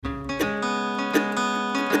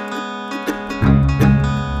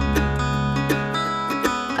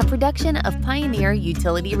production of Pioneer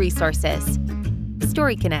Utility Resources.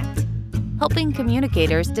 Story Connect, helping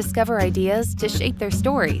communicators discover ideas to shape their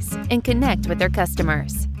stories and connect with their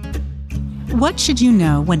customers. What should you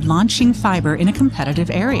know when launching fiber in a competitive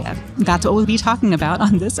area? That's what we'll be talking about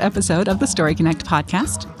on this episode of the Story Connect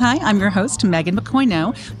podcast. Hi, I'm your host, Megan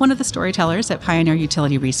McCoy-No, one of the storytellers at Pioneer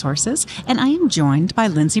Utility Resources, and I am joined by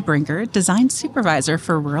Lindsay Brinker, Design Supervisor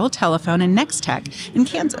for Rural Telephone and Nextech in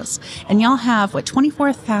Kansas. And y'all have,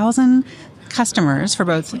 24,000 customers for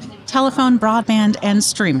both telephone, broadband, and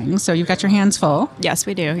streaming. So you've got your hands full. Yes,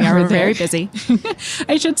 we do. Yeah, we're very busy.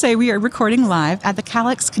 I should say we are recording live at the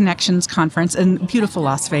Calyx Connections Conference in beautiful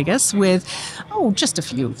Las Vegas with, just a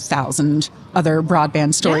few thousand other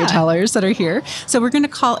broadband storytellers that are here. So we're going to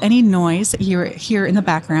call any noise that you hear in the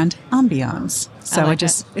background ambiance. So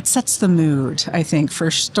it sets the mood, I think,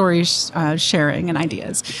 for stories sharing and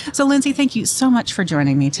ideas. So Lindsay, thank you so much for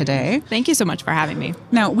joining me today. Thank you so much for having me.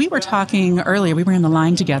 Now, we were talking earlier, we were in the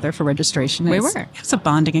line together for registration. We were. It was a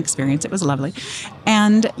bonding experience. It was lovely.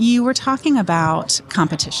 And you were talking about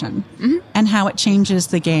competition and how it changes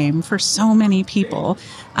the game for so many people.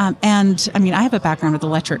 And I mean, I have a background with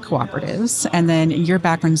electric cooperatives, and then your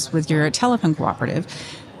background's with your telephone cooperative.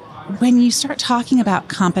 When you start talking about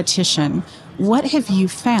competition, what have you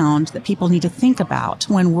found that people need to think about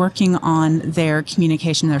when working on their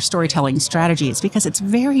communication, their storytelling strategies? Because it's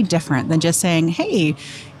very different than just saying, hey,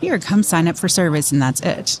 here, come sign up for service, and that's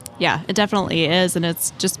it. Yeah, it definitely is. And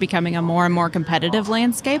it's just becoming a more and more competitive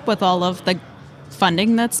landscape with all of the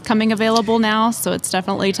funding that's coming available now. So it's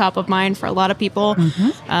definitely top of mind for a lot of people.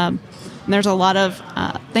 There's a lot of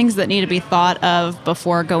things that need to be thought of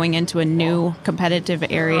before going into a new competitive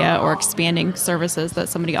area or expanding services that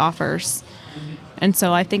somebody offers. And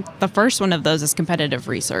so I think the first one of those is competitive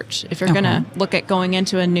research. If you're going to look at going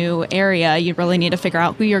into a new area, you really need to figure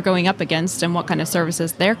out who you're going up against and what kind of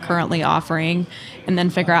services they're currently offering, and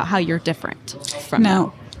then figure out how you're different from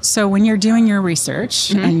them. So when you're doing your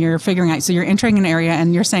research and you're figuring out, so you're entering an area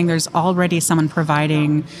and you're saying there's already someone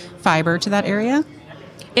providing fiber to that area?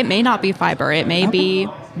 It may not be fiber. It may be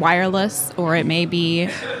wireless, or it may be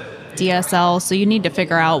DSL. So you need to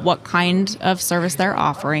figure out what kind of service they're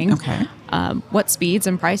offering, what speeds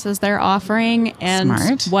and prices they're offering,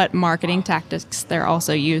 and what marketing tactics they're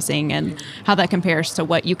also using, and how that compares to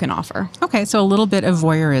what you can offer. Okay, so a little bit of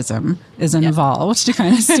voyeurism is involved to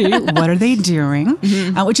kind of see what are they doing,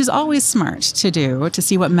 which is always smart to do, to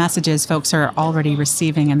see what messages folks are already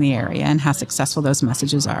receiving in the area and how successful those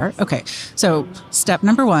messages are. Okay, so step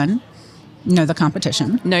number one, know the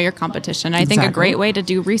competition. Know your competition. I think a great way to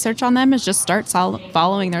do research on them is just start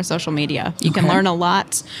following their social media. You can learn a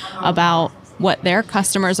lot about what their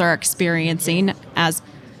customers are experiencing as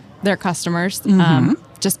their customers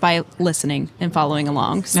just by listening and following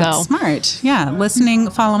along. So that's smart. Yeah, listening,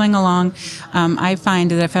 following along. I find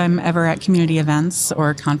that if I'm ever at community events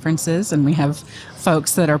or conferences and we have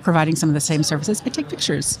folks that are providing some of the same services, I take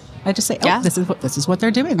pictures. I just say, this is what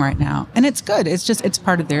they're doing right now. And it's good. It's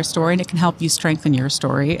part of their story, and it can help you strengthen your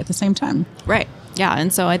story at the same time. Right. Yeah.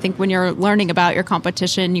 And so I think when you're learning about your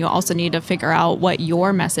competition, you also need to figure out what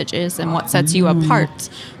your message is and what sets you apart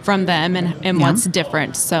from them, and what's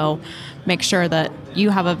different. So make sure that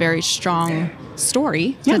you have a very strong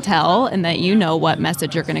story to tell, and that you know what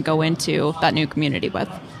message you're going to go into that new community with.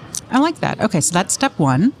 I like that. Okay, so that's step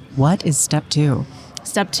one. What is step two?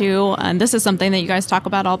 Step two, and this is something that you guys talk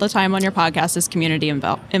about all the time on your podcast, is community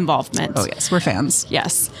involvement. Oh, yes. We're fans.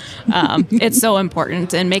 Yes. It's so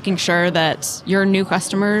important, and making sure that your new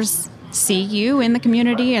customers see you in the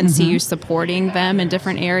community and see you supporting them in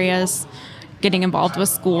different areas. Getting involved with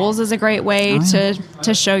schools is a great way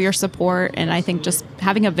to show your support. And I think just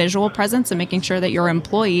having a visual presence and making sure that your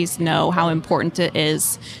employees know how important it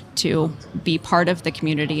is to be part of the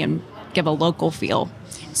community and give a local feel.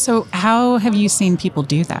 So how have you seen people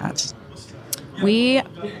do that? We,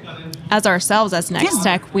 as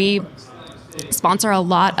Nextech, we sponsor a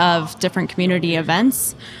lot of different community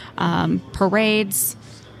events, parades,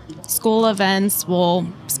 school events. We'll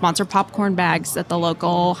sponsor popcorn bags at the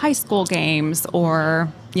local high school games, or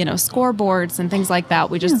scoreboards and things like that.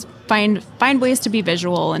 We just find ways to be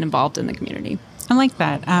visual and involved in the community. I like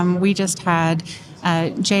that. We just had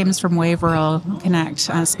James from Wave Rural Connect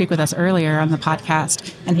speak with us earlier on the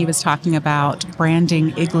podcast, and he was talking about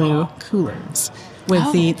branding igloo coolers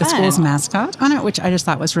with the school's mascot on it, which I just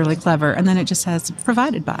thought was really clever. And then it just says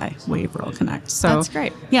provided by Wave Rural Connect. So that's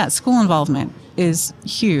great. Yeah, school involvement is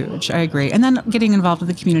huge. I agree. And then getting involved with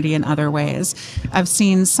the community in other ways. I've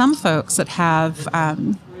seen some folks that have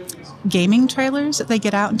gaming trailers that they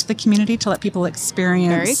get out into the community to let people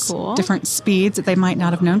experience Very cool. different speeds that they might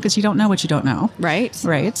not have known, because you don't know what you don't know. Right.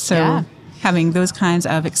 Right. So having those kinds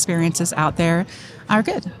of experiences out there are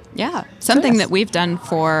good. Yeah. Something that we've done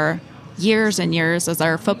for years and years is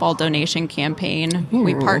our football donation campaign. Ooh.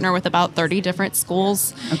 We partner with about 30 different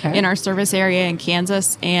schools in our service area in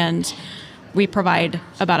Kansas, and we provide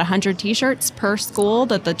about 100 T-shirts per school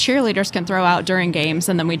that the cheerleaders can throw out during games,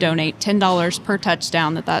 and then we donate $10 per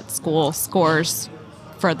touchdown that school scores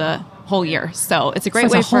for the whole year. So it's a great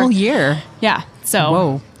way for a whole year. Yeah. So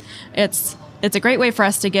Whoa. It's a great way for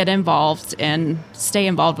us to get involved and stay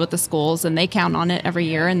involved with the schools, and they count on it every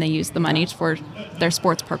year, and they use the money for their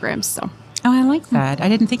sports programs. So. Oh, I like that. I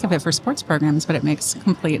didn't think of it for sports programs, but it makes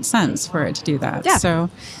complete sense for it to do that. Yeah. So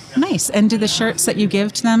nice. And do the shirts that you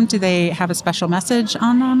give to them, do they have a special message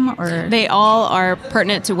on them, or? They all are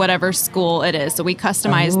pertinent to whatever school it is. So we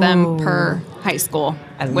customize them per high school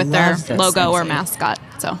with their logo or mascot.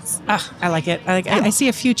 So I like it. I see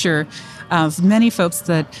a future of many folks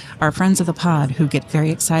that are friends of the pod who get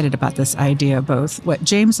very excited about this idea, both what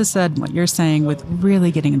James has said and what you're saying, with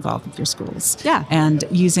really getting involved with your schools. Yeah. And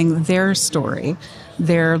using their story,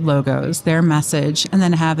 their logos, their message, and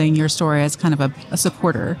then having your story as kind of a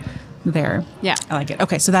supporter there. Yeah. I like it.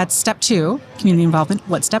 Okay, so that's step 2, community involvement.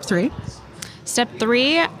 What's step 3? Step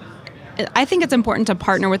 3, I think it's important to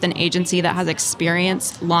partner with an agency that has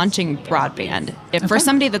experience launching broadband. If for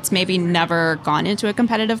somebody that's maybe never gone into a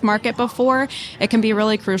competitive market before, it can be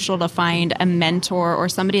really crucial to find a mentor or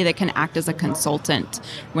somebody that can act as a consultant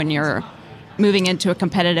when you're moving into a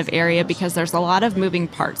competitive area, because there's a lot of moving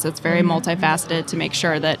parts. It's very multifaceted to make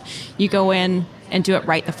sure that you go in and do it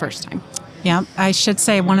right the first time. Yeah, I should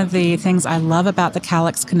say one of the things I love about the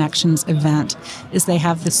Calyx Connections event is they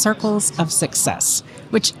have the circles of success,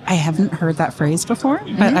 which I haven't heard that phrase before,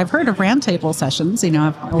 but I've heard of roundtable sessions. You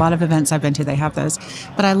know, a lot of events I've been to, they have those.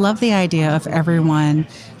 But I love the idea of everyone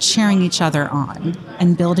cheering each other on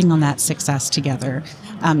and building on that success together.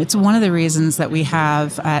 It's one of the reasons that we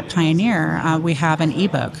have at Pioneer, we have an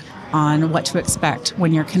ebook on what to expect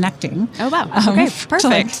when you're connecting. Oh, wow. Okay,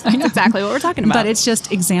 perfect. That's exactly what we're talking about. But it's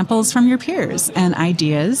just examples from your peers and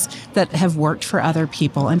ideas that have worked for other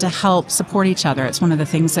people, and to help support each other. It's one of the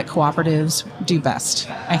things that cooperatives do best,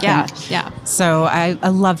 I think. Yeah. So I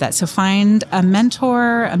love that. So find a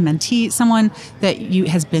mentor, a mentee, someone that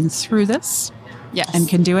has been through this. Yes. And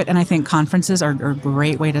can do it. And I think conferences are a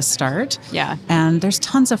great way to start. Yeah. And there's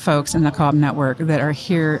tons of folks in the Co-op Network that are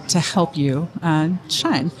here to help you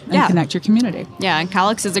shine and connect your community. Yeah, and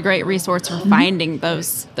Calyx is a great resource for finding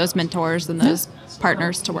those mentors and those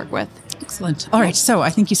partners to work with. Excellent. All right, so I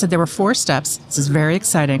think you said there were 4 steps. This is very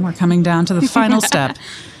exciting. We're coming down to the final step.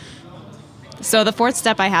 So the 4th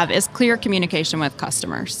step I have is clear communication with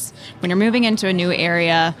customers. When you're moving into a new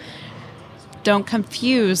area, don't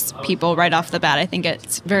confuse people right off the bat. I think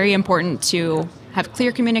it's very important to have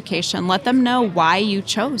clear communication. Let them know why you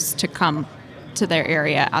chose to come to their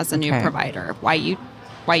area as a new provider, why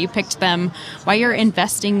you picked them, why you're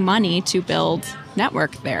investing money to build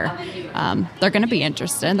network there. They're going to be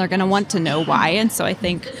interested. They're going to want to know why. And so I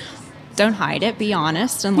think don't hide it. Be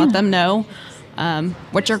honest and let them know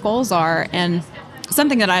what your goals are. And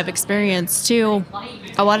something that I've experienced too,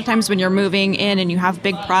 a lot of times when you're moving in and you have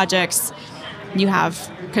big projects, you have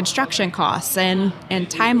construction costs and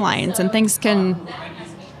timelines, and things can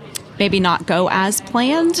maybe not go as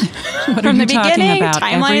planned from the beginning.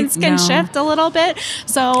 Timelines can shift a little bit.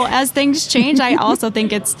 So as things change, I also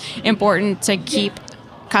think it's important to keep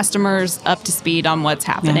customers up to speed on what's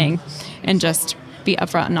happening and just be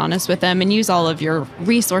upfront and honest with them, and use all of your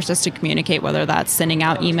resources to communicate, whether that's sending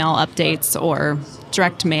out email updates or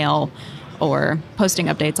direct mail or posting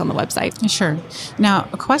updates on the website. Sure. Now,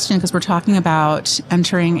 a question, because we're talking about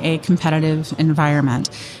entering a competitive environment.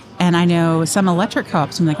 And I know some electric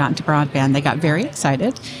co-ops, when they got into broadband, they got very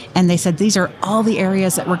excited. And they said, these are all the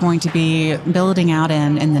areas that we're going to be building out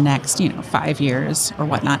in the next, 5 years or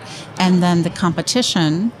whatnot. And then the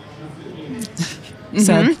competition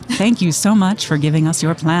said, thank you so much for giving us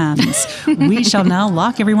your plans. We shall now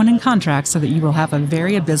lock everyone in contracts so that you will have a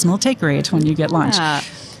very abysmal take rate when you get launched.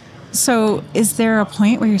 So is there a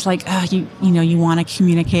point where you're like, you want to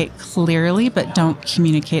communicate clearly, but don't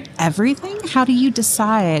communicate everything? How do you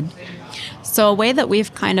decide? So a way that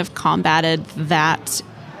we've kind of combated that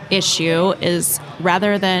issue is,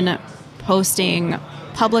 rather than posting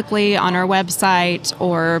publicly on our website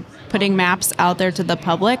or putting maps out there to the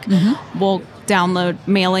public, we'll download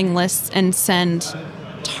mailing lists and send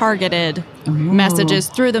targeted messages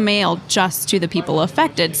through the mail just to the people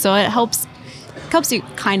affected. So it helps helps you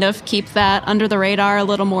kind of keep that under the radar a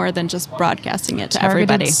little more than just broadcasting it to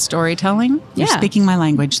everybody. Targeted storytelling. You're Yeah. speaking my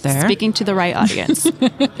language there. Speaking to the right audience.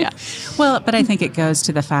 Yeah. Well, but I think it goes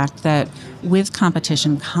to the fact that with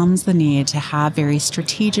competition comes the need to have very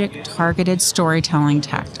strategic, targeted storytelling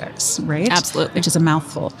tactics, right? Absolutely. Which is a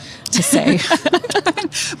mouthful to say.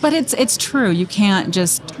 But it's true. You can't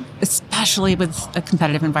just, especially with a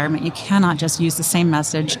competitive environment, you cannot just use the same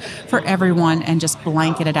message for everyone and just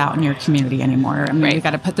blanket it out in your community anymore. I mean, Right. you've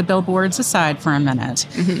got to put the billboards aside for a minute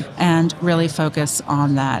and really focus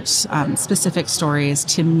on that specific stories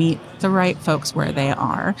to meet the right folks where they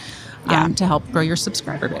are. To help grow your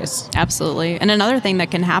subscriber base. Absolutely. And another thing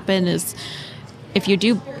that can happen is if you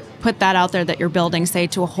do put that out there that you're building, say,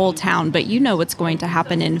 to a whole town, but you know what's going to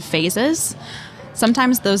happen in phases,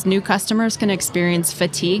 sometimes those new customers can experience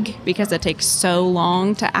fatigue because it takes so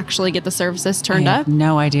long to actually get the services turned I up. have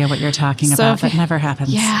no idea what you're talking about. That never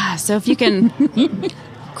happens. Yeah. So if you can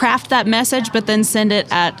craft that message, but then send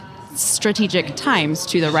it at strategic times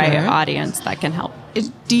to the right audience, that can help.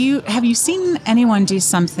 Have you seen anyone do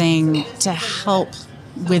something to help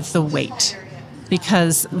with the weight?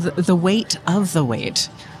 Because the weight of the weight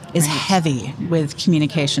is heavy with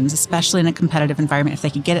communications, especially in a competitive environment. If they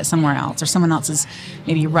could get it somewhere else, or someone else is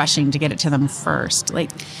maybe rushing to get it to them first, like,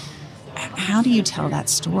 how do you tell that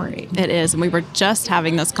story? It is. And we were just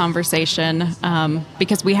having this conversation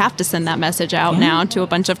because we have to send that message out now to a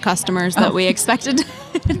bunch of customers that we expected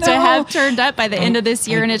to have turned up by the end of this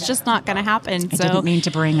year. And it's just not going to happen. I didn't mean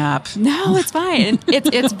to bring up. No, it's fine.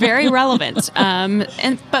 It's very relevant.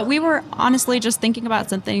 But we were honestly just thinking about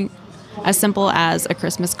something as simple as a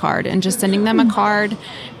Christmas card and just sending them a card.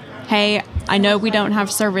 Hey, I know we don't have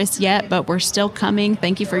service yet, but we're still coming.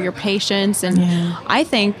 Thank you for your patience. And I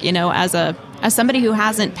think, as somebody who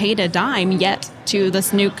hasn't paid a dime yet to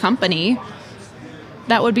this new company,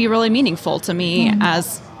 that would be really meaningful to me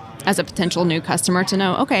as a potential new customer to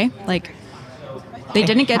know, okay, like they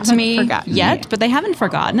didn't get to me yet, but they haven't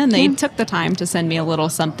forgotten, and they took the time to send me a little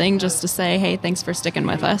something just to say, hey, thanks for sticking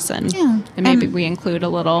with us. And maybe we include a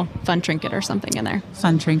little fun trinket or something in there.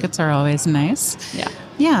 Fun trinkets are always nice. Yeah.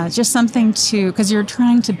 Yeah, just something because you're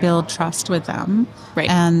trying to build trust with them, right?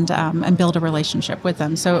 And build a relationship with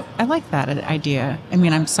them. So I like that idea. I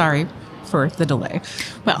mean, I'm sorry for the delay.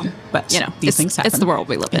 Well, but these things happen. It's the world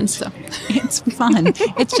we live in, so it's fun.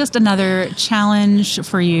 It's just another challenge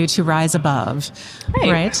for you to rise above,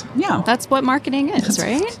 right? Yeah, that's what marketing is,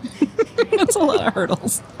 right? It's a lot of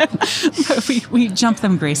hurdles, but we jump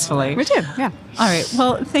them gracefully. We do, yeah. All right.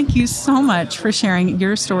 Well, thank you so much for sharing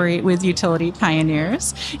your story with Utility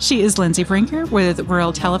Pioneers. She is Lindsay Brinker with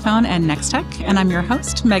Rural Telephone and Nextech, and I'm your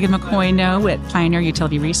host, Megan McCoy-No with Pioneer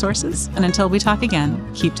Utility Resources. And until we talk again,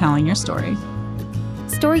 keep telling your story.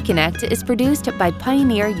 Story Connect is produced by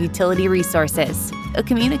Pioneer Utility Resources, a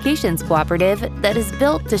communications cooperative that is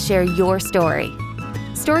built to share your story.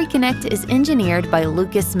 Story Connect is engineered by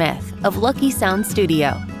Lucas Smith of Lucky Sound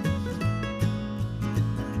Studio.